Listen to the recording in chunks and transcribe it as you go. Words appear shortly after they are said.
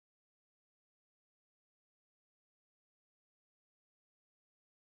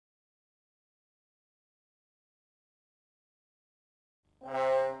The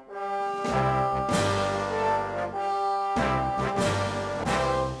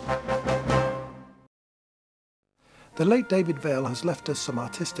late David Vail has left us some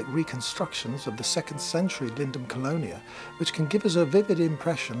artistic reconstructions of the 2nd century Lindum Colonia, which can give us a vivid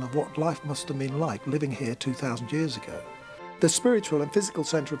impression of what life must have been like living here 2,000 years ago. The spiritual and physical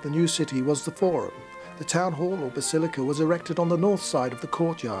centre of the new city was the Forum. The town hall or basilica was erected on the north side of the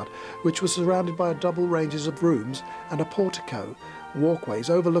courtyard, which was surrounded by double ranges of rooms and a portico, walkways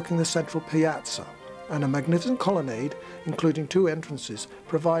overlooking the central piazza, and a magnificent colonnade, including 2 entrances,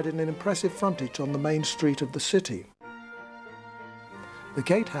 provided an impressive frontage on the main street of the city. The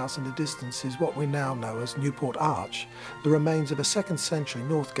gatehouse in the distance is what we now know as Newport Arch, the remains of a 2nd century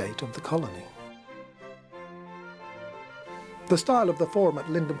north gate of the colony. The style of the Forum at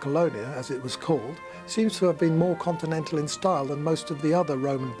Lindum Colonia, as it was called, seems to have been more continental in style than most of the other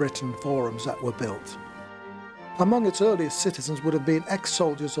Roman Britain forums that were built. Among its earliest citizens would have been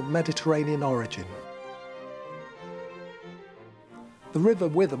ex-soldiers of Mediterranean origin. The River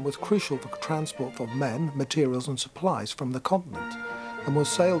Witham was crucial for transport of men, materials and supplies from the continent, and was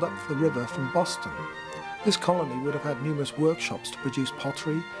sailed up the river from Boston. This colony would have had numerous workshops to produce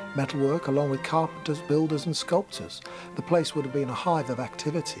pottery, metalwork, along with carpenters, builders and sculptors. The place would have been a hive of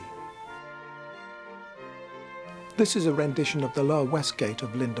activity. This is a rendition of the lower west gate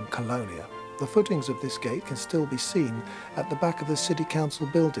of Lindum Colonia. The footings of this gate can still be seen at the back of the City Council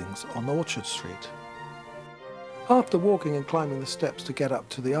buildings on Orchard Street. After walking and climbing the steps to get up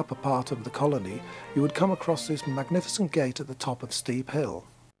to the upper part of the colony, you would come across this magnificent gate at the top of Steep Hill.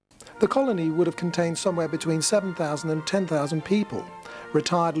 The colony would have contained somewhere between 7,000 and 10,000 people,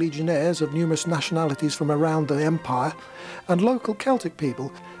 retired legionnaires of numerous nationalities from around the empire, and local Celtic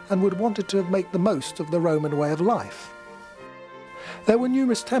people, and would have wanted to make the most of the Roman way of life. There were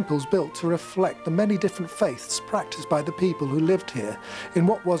numerous temples built to reflect the many different faiths practiced by the people who lived here in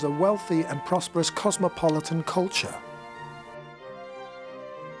what was a wealthy and prosperous cosmopolitan culture.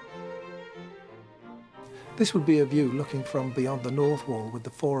 This would be a view looking from beyond the north wall with the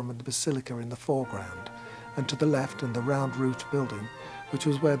Forum and the Basilica in the foreground, and to the left and the round-roofed building, which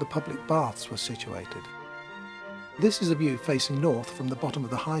was where the public baths were situated. This is a view facing north from the bottom of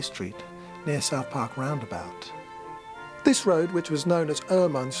the High Street, near South Park Roundabout. This road, which was known as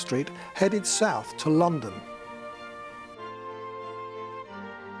Ermine Street, headed south to London.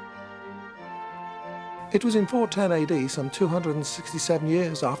 It was in 410 AD, some 267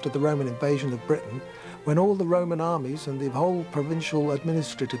 years after the Roman invasion of Britain, when all the Roman armies and the whole provincial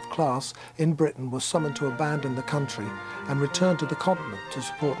administrative class in Britain was summoned to abandon the country and return to the continent to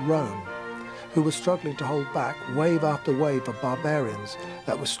support Rome, who was struggling to hold back wave after wave of barbarians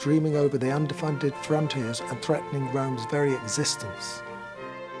that were streaming over the undefended frontiers and threatening Rome's very existence.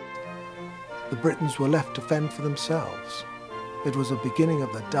 The Britons were left to fend for themselves. It was the beginning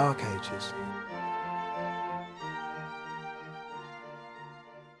of the Dark Ages.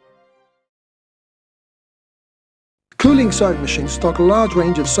 Cooling sewing machines stock a large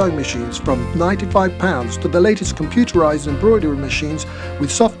range of sewing machines from £95 to the latest computerized embroidery machines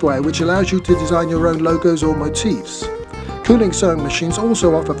with software which allows you to design your own logos or motifs. Cooling sewing machines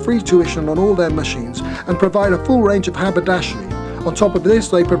also offer free tuition on all their machines and provide a full range of haberdashery. On top of this,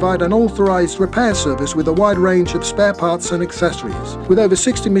 they provide an authorized repair service with a wide range of spare parts and accessories. With over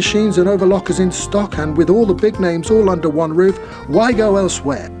 60 machines and overlockers in stock and with all the big names all under one roof, why go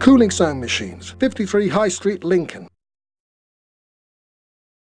elsewhere? Cooling sewing machines, 53 High Street, Lincoln.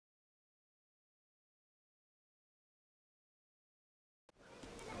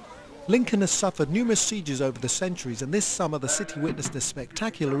 Lincoln has suffered numerous sieges over the centuries, and this summer the city witnessed a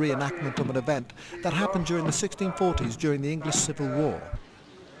spectacular reenactment of an event that happened during the 1640s during the English Civil War.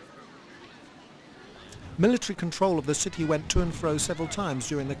 Military control of the city went to and fro several times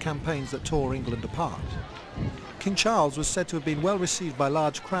during the campaigns that tore England apart. King Charles was said to have been well received by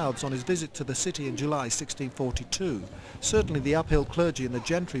large crowds on his visit to the city in July 1642. Certainly the uphill clergy and the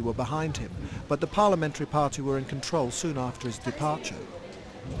gentry were behind him, but the parliamentary party were in control soon after his departure.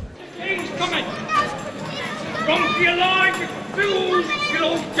 King's coming! Run for your lives, fools! You'll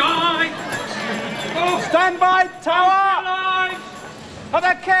all die! Oh, stand by, tower! Have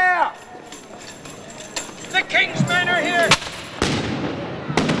a care! The King's men are here!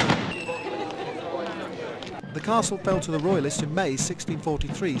 The castle fell to the Royalists in May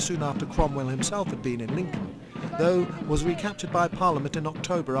 1643, soon after Cromwell himself had been in Lincoln, though was recaptured by Parliament in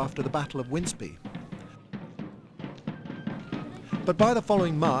October after the Battle of Winceby. But by the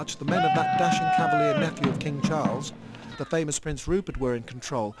following March, the men of that dashing cavalier nephew of King Charles, the famous Prince Rupert, were in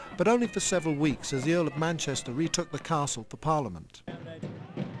control, but only for several weeks, as the Earl of Manchester retook the castle for Parliament.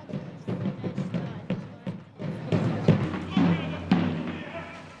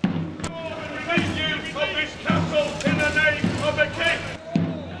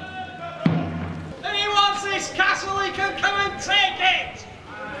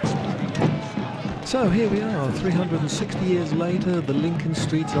 So here we are, 360 years later, the Lincoln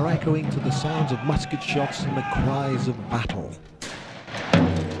streets are echoing to the sounds of musket shots and the cries of battle.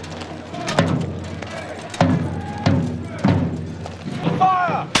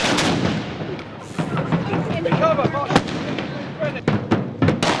 Fire! Cover, march.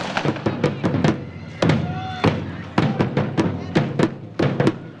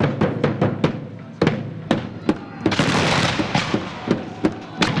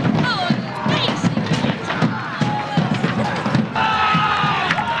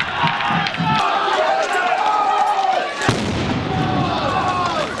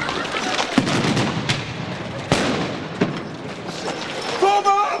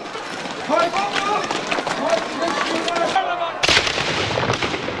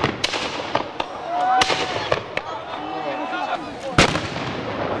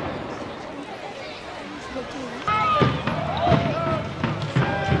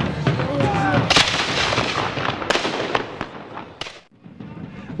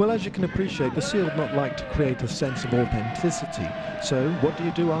 Well, as you can appreciate, the Seal would not like to create a sense of authenticity. So, what do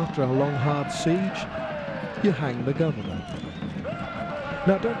you do after a long, hard siege? You hang the governor.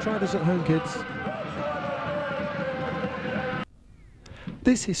 Now, don't try this at home, kids.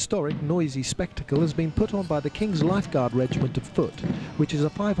 This historic, noisy spectacle has been put on by the King's Lifeguard Regiment of Foot, which is a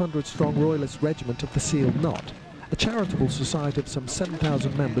 500-strong Royalist regiment of the Seal Knot, a charitable society of some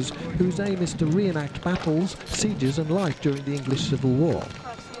 7,000 members whose aim is to reenact battles, sieges and life during the English Civil War.